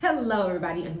Hello,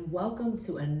 everybody, and welcome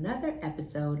to another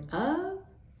episode of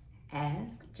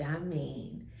Ask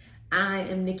Jameen. I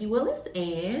am Nikki Willis,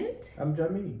 and I'm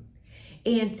Jameen.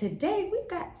 And today we've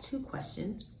got two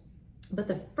questions, but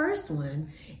the first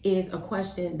one is a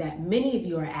question that many of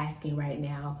you are asking right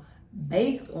now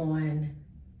based on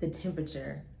the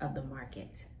temperature of the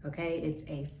market. Okay, it's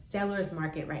a seller's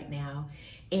market right now,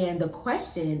 and the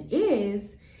question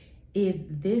is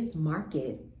this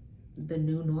market the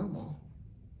new normal?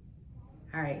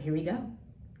 All right, here we go.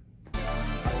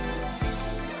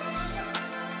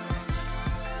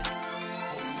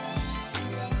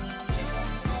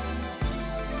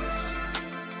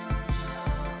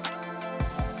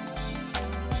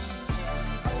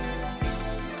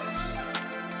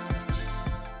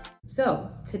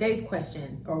 So today's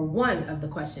question, or one of the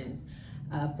questions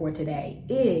for today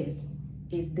is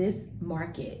this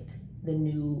market the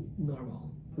new normal?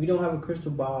 We don't have a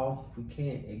crystal ball. We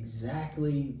can't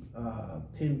exactly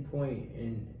pinpoint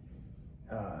and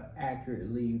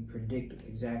accurately predict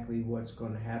exactly what's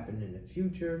going to happen in the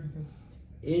future. Mm-hmm.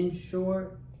 In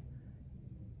short,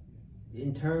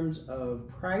 in terms of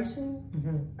pricing,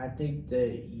 I think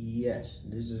that yes,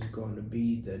 this is going to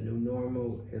be the new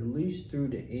normal, at least through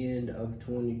the end of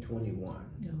 2021.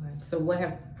 Okay. So what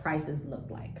have prices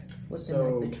looked like? What's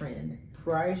been the trend?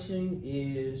 Pricing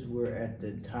is we're at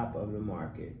the top of the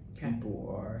market. Okay. People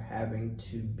are having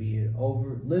to be at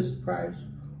over list price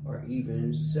or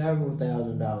even several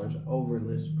 $1,000s over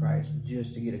list price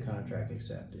just to get a contract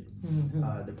accepted.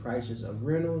 Mm-hmm. The prices of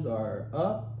rentals are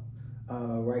up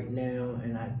right now,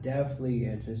 and I definitely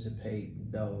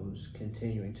anticipate those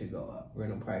continuing to go up.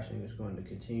 Rental pricing is going to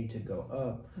continue to go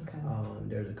up. Okay.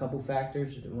 There's a couple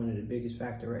factors. One of the biggest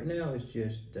factor right now is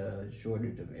just the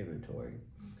shortage of inventory.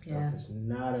 Yeah. If there's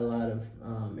not a lot of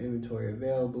inventory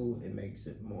available, it makes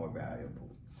it more valuable.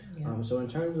 Yeah. So in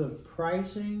terms of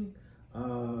pricing,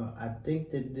 I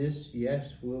think that this,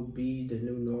 yes, will be the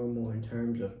new normal in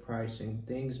terms of pricing.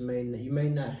 You may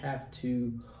not have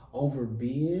to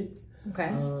overbid. Okay.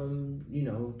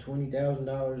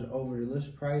 $20,000 over the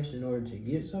list price in order to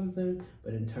get something,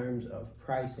 but in terms of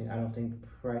pricing, I don't think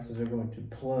prices are going to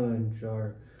plunge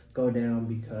or go down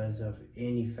because of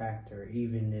any factor,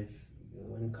 even if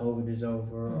when COVID is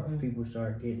over, or if people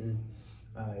start getting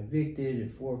evicted and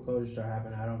foreclosures start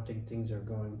happening, I don't think things are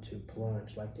going to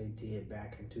plunge like they did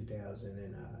back in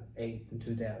 2008 and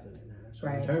 2009. So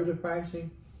right. In terms of pricing,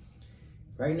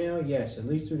 right now, yes, at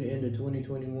least through the end of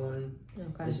 2021,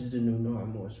 this is the new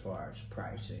normal as far as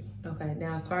pricing. Okay.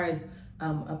 Now, as far as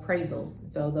appraisals,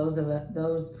 so those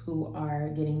who are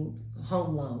getting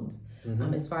home loans,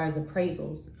 as far as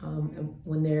appraisals,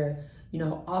 when they're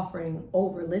offering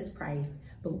over list price,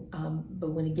 but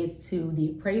when it gets to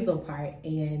the appraisal part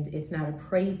and it's not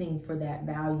appraising for that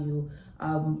value,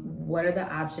 what are the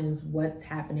options? What's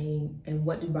happening, and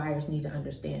what do buyers need to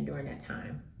understand during that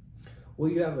time? Well,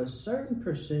 you have a certain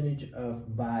percentage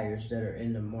of buyers that are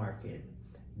in the market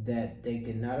that they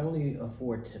can not only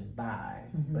afford to buy,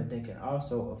 but they can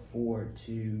also afford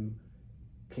to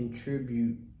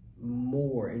contribute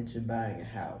more into buying a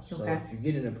house. Okay. So if you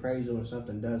get an appraisal and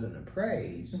something doesn't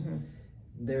appraise,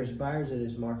 there's buyers in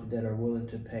this market that are willing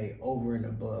to pay over and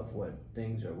above what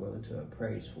things are willing to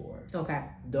appraise for. Okay.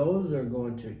 Those are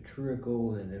going to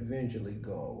trickle and eventually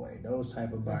go away. Those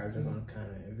type of buyers are going to kind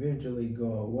of eventually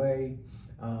go away.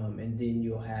 And then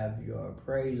you'll have your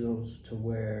appraisals to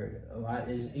where a lot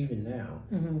is even now.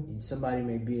 Somebody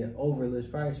may be at over list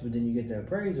price, but then you get the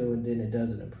appraisal and then it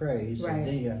doesn't appraise. So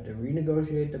then you have to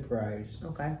renegotiate the price.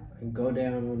 Okay. And go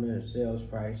down on the sales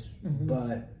price.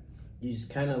 But you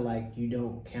just kind of like, you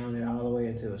don't count it all the way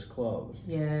until it's closed.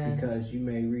 Yeah. Because you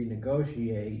may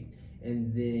renegotiate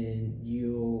and then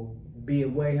you'll be a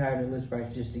way higher than list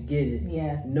price just to get it.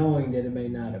 Yes. Knowing that it may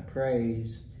not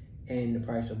appraise and the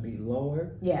price will be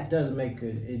lower. Yeah. It doesn't make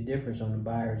a difference on the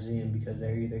buyer's end because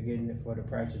they're either getting it for the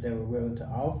price that they were willing to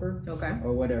offer. Okay.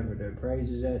 Or whatever the appraise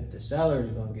is at, the seller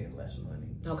is going to get less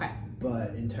money. Okay.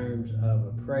 But in terms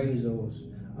of appraisals,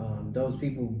 those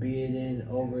people bidding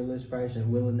over list price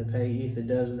and willing to pay if it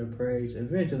doesn't appraise,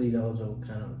 eventually those will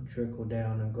kind of trickle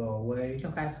down and go away.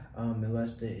 Okay.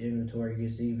 Unless the inventory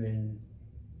gets even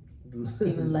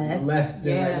less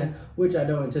than right now, which I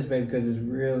don't anticipate because it's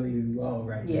really low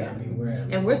right now. I mean,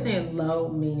 we're saying low,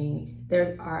 meaning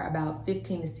there are about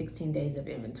 15 to 16 days of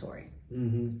inventory.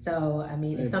 So I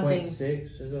mean, if something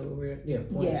 0.6 is over here,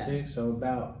 0.6, so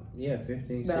about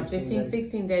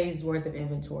 16 days worth of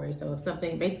inventory. So if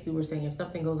something, basically we're saying if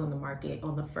something goes on the market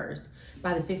on the 1st,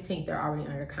 by the 15th they're already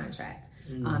under contract.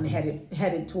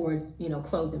 Headed towards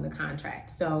closing the contract.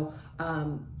 So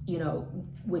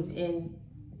within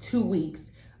 2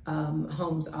 weeks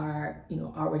homes are,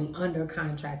 already under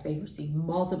contract. They've received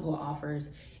multiple offers,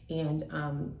 and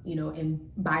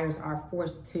and buyers are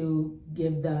forced to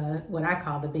give what I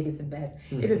call the biggest and best.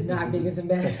 It is not biggest and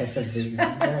best.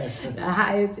 The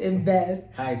highest and best.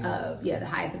 The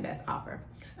highest and best offer.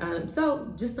 So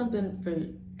just something for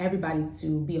everybody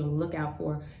to be on the lookout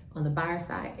for on the buyer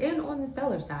side and on the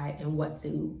seller side, and what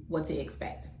to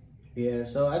expect. Yeah,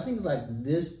 so I think like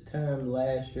this time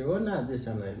last year, well, not this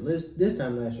time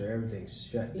last year, everything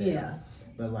shut down. Yeah.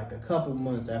 But like a couple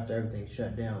months after everything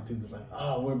shut down, people was like,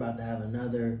 oh, we're about to have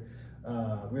another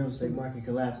real estate market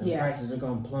collapse, and prices are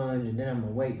going to plunge, and then I'm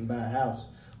going to wait and buy a house.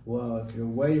 Well, if you're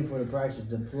waiting for the prices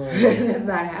to plunge, it's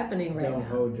not happening right now. Don't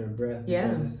hold your breath.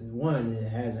 Because one, it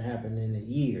hasn't happened in a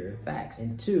year. Facts.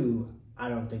 And two, I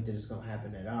don't think that it's going to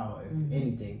happen at all. If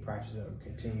anything, prices will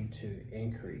continue to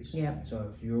increase. Yeah.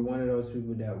 So if you're one of those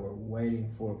people that were waiting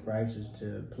for prices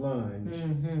to plunge,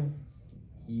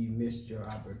 you missed your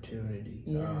opportunity.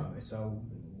 Yeah. And so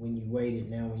when you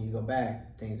waited, now when you go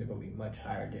back, things are going to be much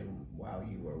higher than while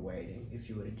you were waiting. If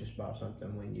you would have just bought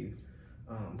something when you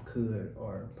could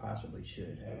or possibly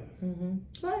should have.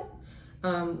 But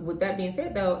with that being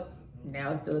said, though,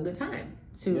 now it's still a good time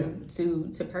to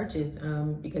purchase,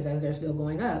 because as they're still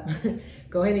going up,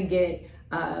 go ahead and get,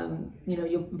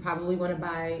 you'll probably want to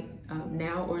buy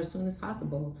now or as soon as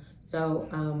possible. So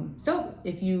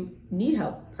if you need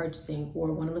help purchasing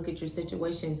or want to look at your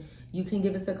situation, you can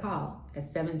give us a call at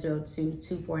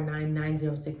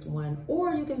 702-249-9061,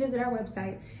 or you can visit our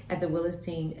website at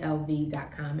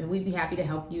thewillisteamlv.com, and we'd be happy to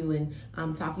help you and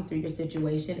talk you through your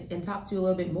situation and talk to you a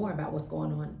little bit more about what's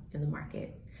going on in the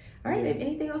market. All right, babe,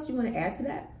 anything else you want to add to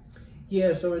that?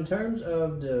 Yeah, so in terms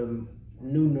of the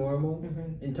new normal,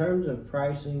 in terms of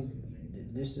pricing,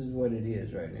 this is what it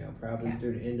is right now, probably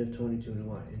through the end of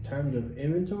 2021. In terms of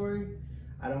inventory,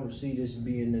 I don't see this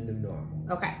being the new normal.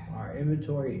 Okay. Our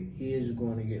inventory is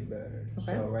going to get better.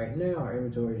 Okay. So right now, our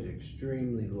inventory is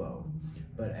extremely low.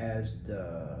 But as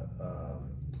the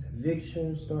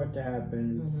evictions start to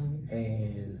happen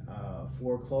and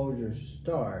foreclosures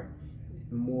start,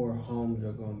 more homes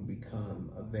are going to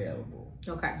become available.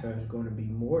 Okay. So there's going to be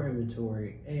more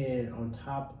inventory, and on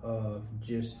top of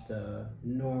just the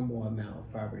normal amount of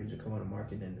properties that come on the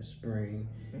market in the spring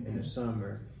and the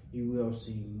summer, you will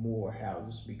see more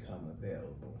houses become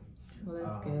available. Well,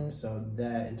 that's good. So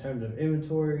that, in terms of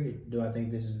inventory, do I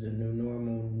think this is the new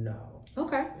normal? No.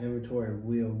 Okay. Inventory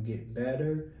will get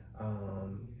better,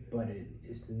 but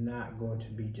it's not going to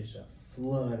be just a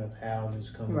flood of houses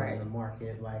coming on the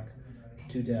market like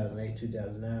 2008,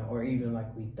 2009, or even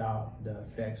like we thought the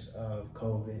effects of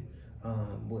COVID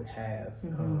would have.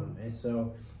 And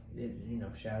so,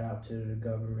 shout out to the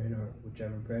government or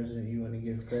whichever president you want to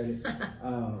give credit.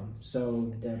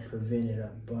 So that prevented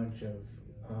a bunch of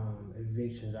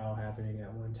evictions all happening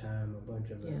at one time, a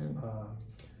bunch of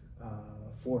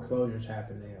foreclosures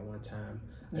happening at one time.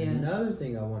 Another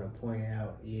thing I want to point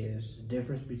out is the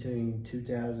difference between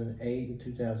 2008 and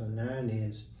 2009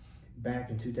 is back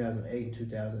in 2008 and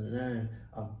 2009,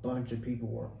 a bunch of people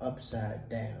were upside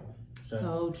down.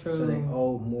 So true. So they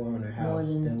owed more on their house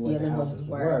than what the house was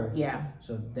worth. Yeah.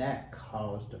 So that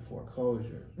caused the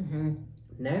foreclosure.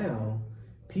 Now,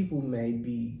 people may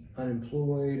be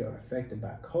unemployed or affected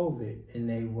by COVID, and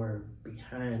they were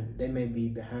behind. They may be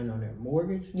behind on their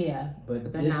mortgage. Yeah.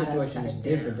 But this situation is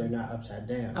different. They're not upside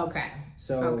down. Okay.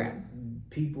 So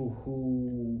people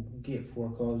who get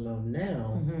foreclosed on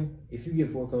now, if you get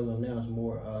foreclosed on now, it's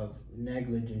more of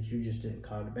negligence. You just didn't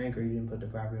call the banker. You didn't put the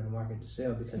property on the market to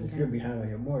sell, because if you're behind on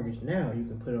your mortgage now, you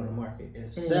can put it on the market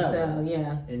and sell it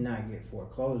and not get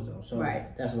foreclosed on. So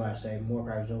that's why I say more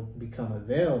properties will become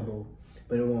available,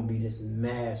 but it won't be this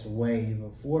mass wave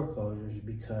of foreclosures,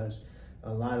 because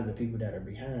a lot of the people that are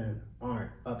behind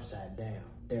aren't upside down.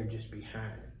 They're just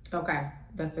behind. Okay,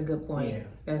 that's a good point. Yeah.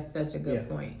 That's such a good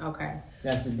point. Okay,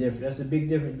 that's the difference. That's a big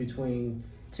difference between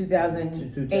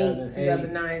 2008,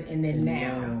 2009, and then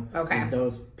now. Okay,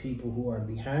 those people who are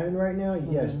behind right now,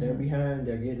 yes, they're behind.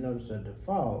 They're getting notice of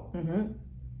default.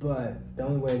 But the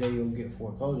only way they will get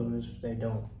foreclosed on is if they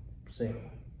don't sell.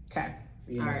 Okay,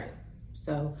 all right.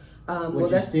 So,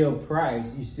 which is still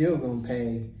price. You still gonna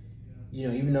pay.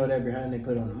 Even though they're behind, they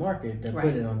put it on the market. They're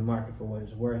putting it on the market for what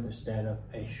it's worth instead of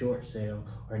a short sale.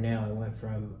 Or now it went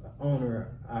from owner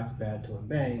occupied to a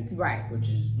bank, which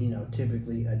is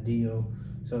typically a deal.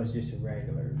 So it's just a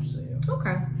regular sale.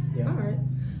 Okay. Yeah. All right.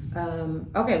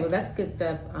 Okay. Well, that's good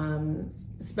stuff.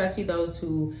 Especially those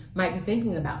who might be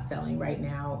thinking about selling right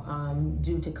now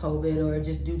due to COVID or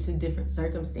just due to different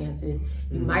circumstances.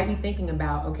 You might be thinking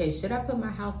about, okay, should I put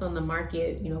my house on the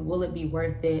market? Will it be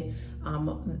worth it?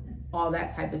 all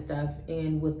that type of stuff.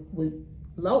 And with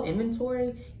low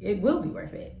inventory, it will be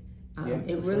worth it.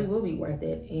 It really will be worth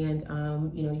it. And,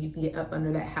 you can get up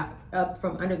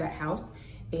from under that house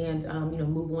and,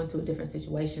 move on to a different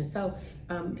situation. So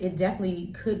it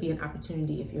definitely could be an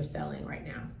opportunity if you're selling right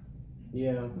now.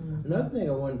 Yeah. Mm-hmm. Another thing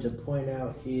I wanted to point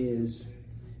out is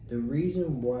the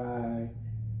reason why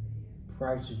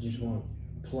prices just won't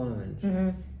plunge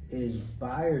is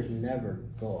buyers never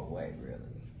go away,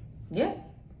 really. Yeah.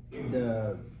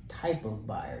 The type of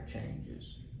buyer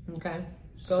changes. Okay.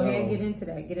 Go ahead and get into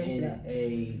that. In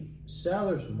a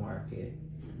seller's market,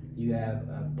 you have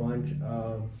a bunch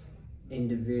of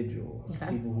individuals,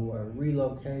 people who are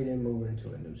relocating, moving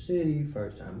to a new city,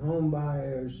 first-time home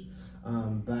buyers,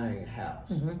 buying a house.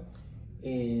 Mm-hmm.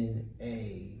 In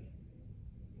a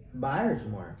buyer's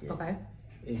market,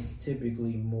 it's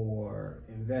typically more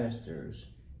investors,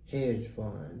 hedge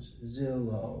funds,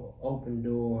 Zillow, Open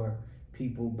Door,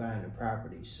 people buying a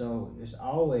property. So there's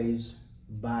always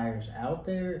buyers out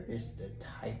there. It's the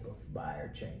type of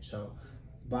buyer change. So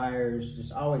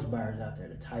there's always buyers out there.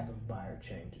 The type of buyer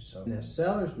changes. So in a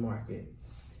seller's market,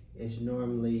 it's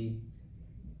normally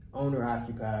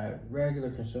owner-occupied, regular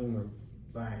consumer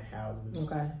buying houses.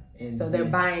 Okay. And so they're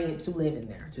buying it to live in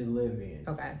there. To live in.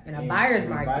 Okay. In a buyer's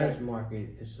market. Buyer's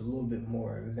market is a little bit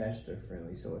more investor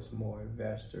friendly. So it's more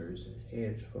investors and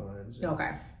hedge funds.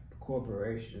 And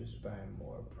corporations buying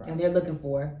more property. And they're looking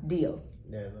for deals.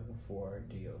 They're looking for a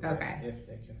deal. Okay. If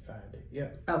they can find it.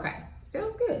 Yep. Okay.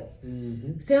 Sounds good.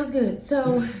 Mm-hmm. Sounds good.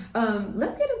 So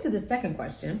let's get into the second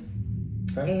question.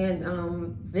 Okay.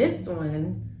 And this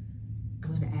one,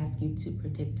 I'm going to ask you to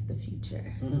predict the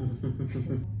future.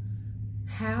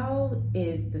 How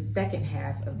is the second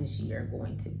half of this year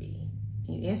going to be?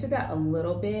 You answered that a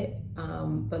little bit,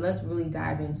 but let's really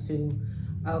dive into,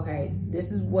 okay,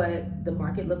 this is what the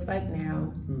market looks like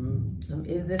now. Mm-hmm.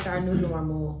 Is this our new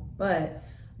normal? But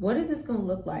what is this going to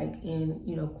look like in,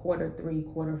 quarter 3,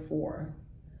 quarter 4?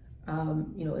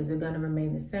 Is it going to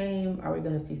remain the same? Are we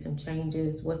going to see some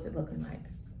changes? What's it looking like?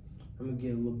 I'm going to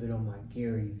get a little bit on my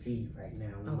Gary V right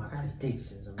now on my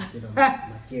predictions. I'm going to get on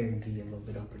my Gary V a little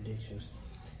bit on predictions.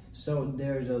 So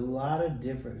there's a lot of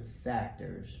different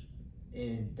factors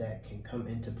that can come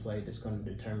into play that's going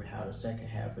to determine how the second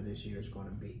half of this year is going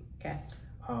to be. Okay.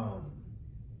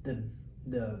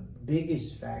 The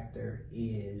biggest factor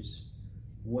is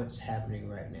what's happening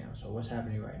right now. So what's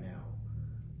happening right now?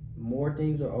 More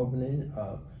things are opening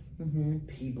up. Mm-hmm.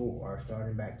 People are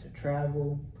starting back to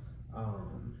travel.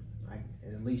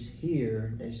 At least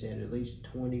here, they said at least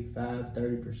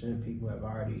 25-30% of people have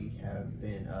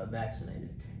been vaccinated.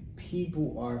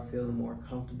 People are feeling more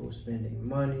comfortable spending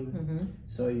money,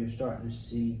 so you're starting to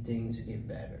see things get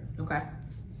better. Okay.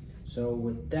 So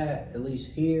with that, at least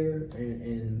here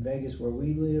in Vegas where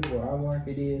we live, where our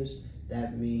market is,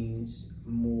 that means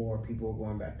more people are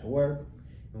going back to work.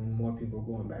 And when more people are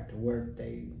going back to work,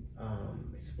 they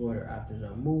explore their options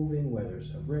on moving, whether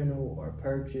it's a rental or a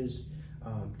purchase,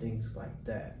 things like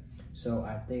that. So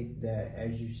I think that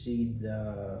as you see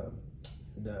the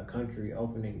country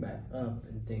opening back up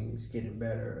and things getting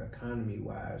better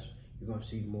economy-wise, you're going to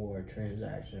see more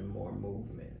transaction, more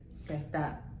movement. Okay,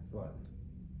 stop. What?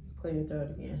 Clear your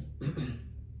throat again.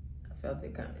 I felt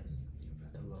it coming.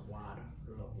 A little water.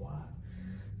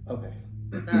 Okay.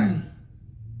 All right.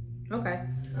 Okay.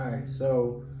 All right.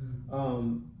 So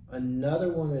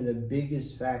another one of the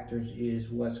biggest factors is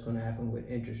what's going to happen with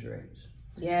interest rates.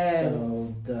 Yes.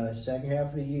 So the second half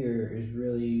of the year is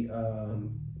really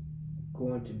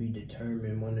going to be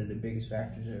determined. One of the biggest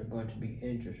factors are going to be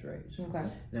interest rates. Okay.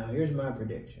 Now, here's my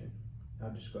prediction.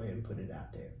 I'll just go ahead and put it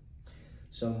out there.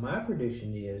 So my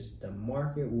prediction is the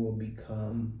market will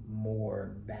become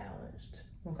more balanced.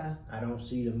 Okay. I don't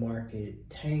see the market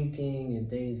tanking and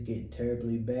things getting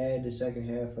terribly bad the second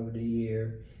half of the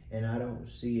year, and I don't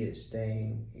see it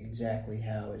staying exactly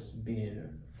how it's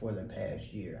been for the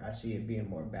past year. I see it being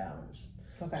more balanced.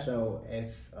 Okay. So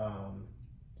if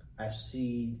I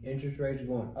see interest rates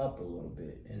going up a little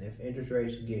bit, and if interest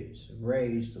rates gets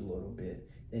raised a little bit,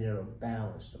 then it'll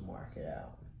balance the market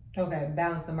out. Okay,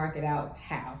 balance the market out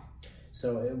how?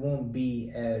 So it won't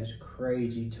be as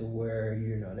crazy to where,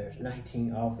 there's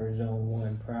 19 offers on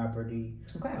one property.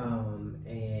 Okay.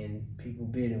 And people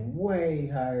bidding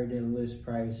way higher than list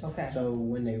price. Okay. So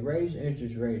when they raise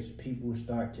interest rates, people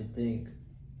start to think,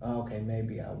 okay,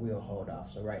 maybe I will hold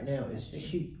off. So right now it's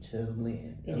cheap to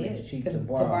lend. It's cheap to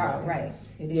borrow. Right.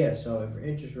 So if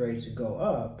interest rates go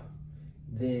up,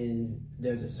 then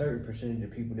there's a certain percentage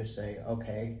of people that say,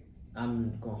 okay,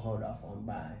 I'm going to hold off on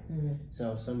buying. Mm-hmm.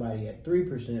 So somebody at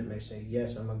 3% may say,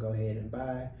 yes, I'm going to go ahead and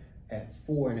buy. at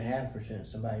 4.5%,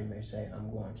 somebody may say,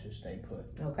 I'm going to stay put.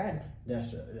 Okay.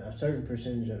 That's a certain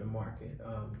percentage of the market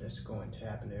that's going to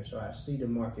happen there. So I see the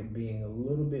market being a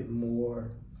little bit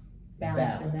more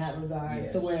balanced in that regard,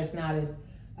 yes. to where it's not as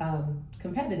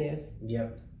competitive.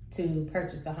 Yep. To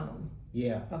purchase a home.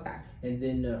 Yeah. Okay. And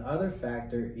then the other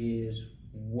factor is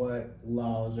what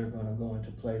laws are going to go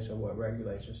into place or what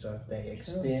regulations. So if they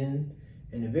extend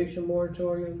an eviction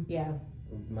moratorium, yeah,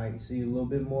 we might see a little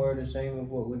bit more of the same of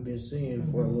what we've been seeing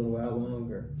for a little while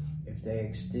longer. If they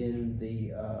extend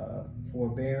the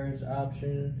forbearance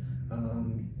option,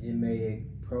 it may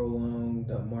prolong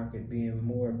the market being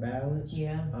more balanced.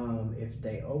 Yeah. If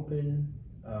they open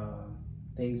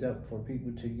things up for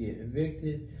people to get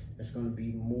evicted, there's going to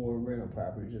be more rental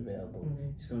properties available.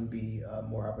 It's going to be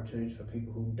more opportunities for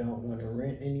people who don't want to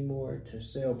rent anymore to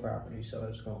sell property. So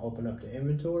it's going to open up the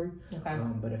inventory. Okay.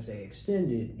 But if they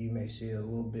extend it, you may see a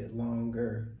little bit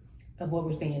longer of what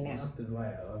we're seeing now. Of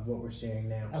what we're seeing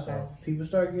now. Okay. So if people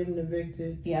start getting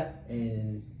evicted, yep,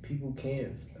 and people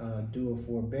can't do a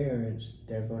forbearance,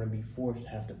 they're going to be forced to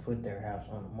have to put their house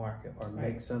on the market or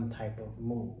make some type of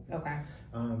move. Okay.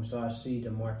 So I see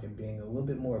the market being a little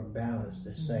bit more balanced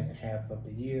the second half of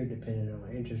the year, depending on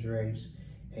interest rates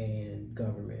and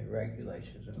government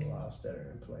regulations and laws that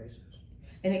are in place.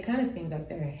 And it kind of seems like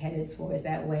they're headed towards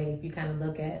that way. If you kind of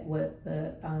look at what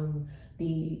the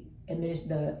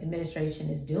administration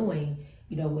is doing,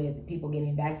 you know, with people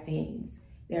getting vaccines,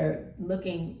 they're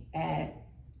looking at,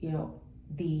 you know,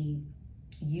 the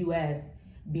U.S.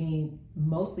 being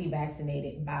mostly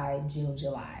vaccinated by June,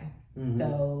 July.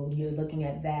 So you're looking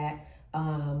at that.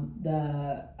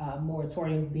 The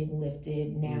moratorium's being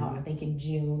lifted now, I think in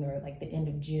June or like the end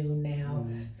of June now.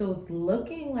 So it's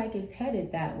looking like it's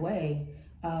headed that way,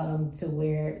 to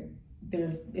where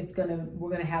we're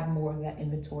gonna have more of that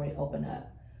inventory open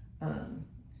up.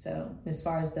 So as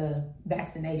far as the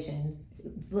vaccinations,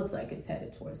 it looks like it's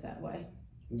headed towards that way.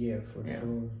 Yeah, for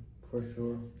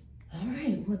sure. All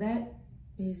right, well, that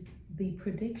is the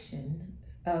prediction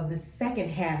of the second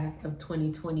half of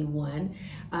 2021.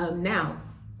 Now,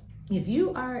 if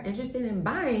you are interested in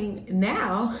buying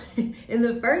now in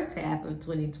the first half of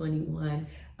 2021,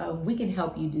 we can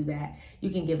help you do that.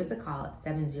 You can give us a call at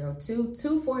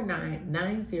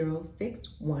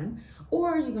 702-249-9061,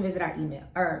 or you can visit our email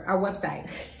or our website.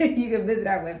 You can visit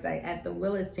our website at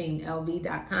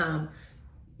thewillisteamlv.com.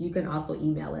 You can also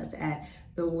email us at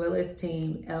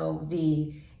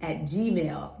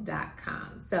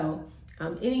thewillisteamlv@gmail.com. So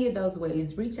any of those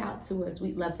ways, reach out to us.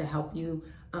 We'd love to help you.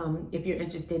 If you're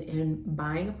interested in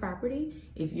buying a property,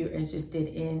 if you're interested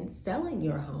in selling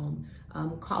your home,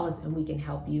 call us and we can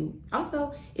help you.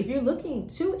 Also, if you're looking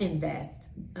to invest,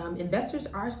 investors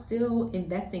are still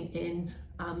investing in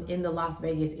the Las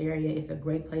Vegas area. It's a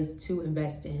great place to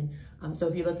invest in. So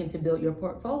if you're looking to build your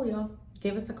portfolio,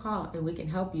 give us a call and we can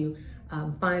help you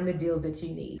find the deals that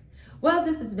you need. Well,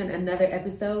 this has been another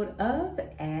episode of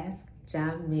Ask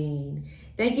Jameen.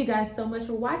 Thank you guys so much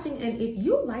for watching. And if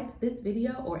you liked this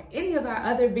video or any of our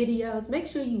other videos, make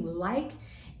sure you like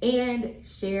and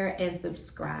share and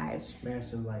subscribe.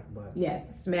 Smash the like button.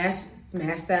 Yes, smash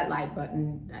that like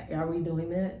button. Are we doing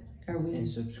that? Are we? And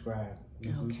subscribe.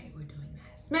 Okay, we're doing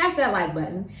that. Smash that like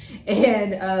button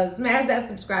and smash that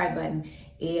subscribe button.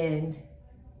 And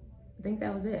I think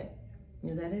that was it.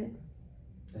 Is that it?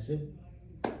 That's it.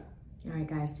 All right,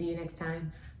 guys. See you next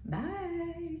time.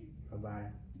 Bye.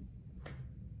 Bye-bye.